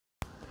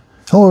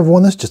Hello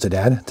everyone, this is just a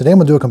dad. Today I'm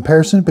going to do a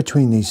comparison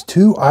between these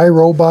two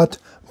iRobot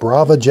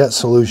Braava jet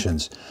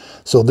solutions.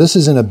 So this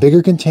is in a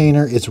bigger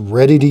container, it's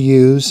ready to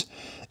use,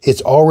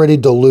 it's already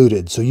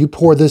diluted. So you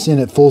pour this in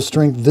at full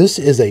strength. This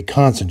is a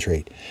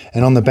concentrate.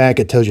 And on the back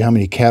it tells you how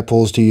many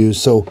capfuls to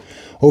use. So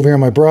over here on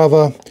my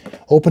Braava,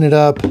 open it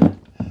up,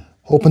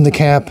 open the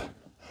cap.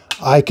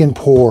 I can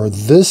pour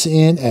this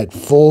in at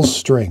full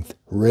strength,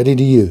 ready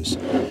to use.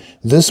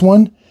 This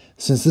one,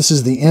 since this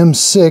is the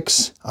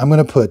M6, I'm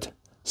going to put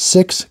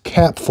 6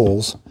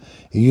 capfuls.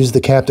 You use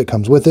the cap that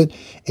comes with it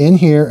in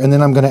here, and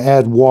then I'm going to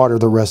add water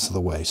the rest of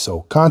the way.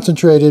 So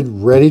concentrated,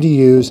 ready to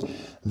use.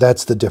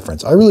 That's the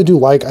difference. I really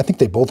do I think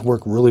they both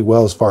work really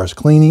well as far as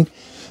cleaning.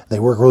 They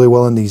work really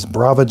well in these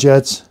Braava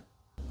jets.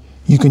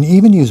 You can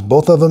even use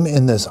both of them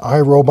in this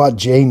iRobot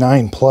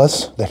J9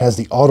 Plus that has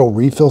the auto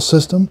refill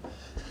system.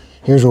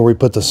 Here's where we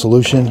put the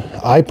solution.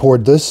 I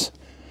poured this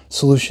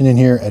solution in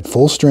here at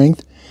full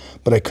strength,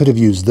 but I could have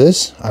used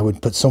this. I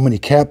would put so many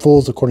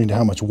capfuls according to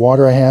how much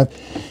water I have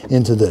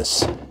into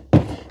this.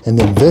 And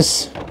then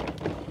this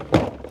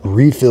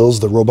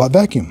refills the robot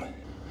vacuum.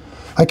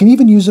 I can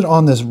even use it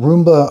on this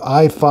Roomba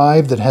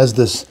i5 that has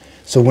this,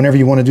 so whenever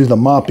you want to do the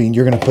mopping,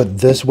 you're going to put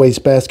this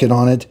wastebasket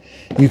on it.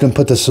 You can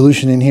put the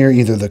solution in here,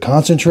 either the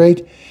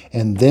concentrate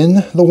and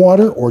then the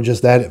water, or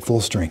just that at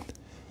full strength.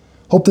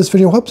 Hope this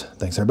video helps.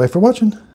 Thanks everybody for watching.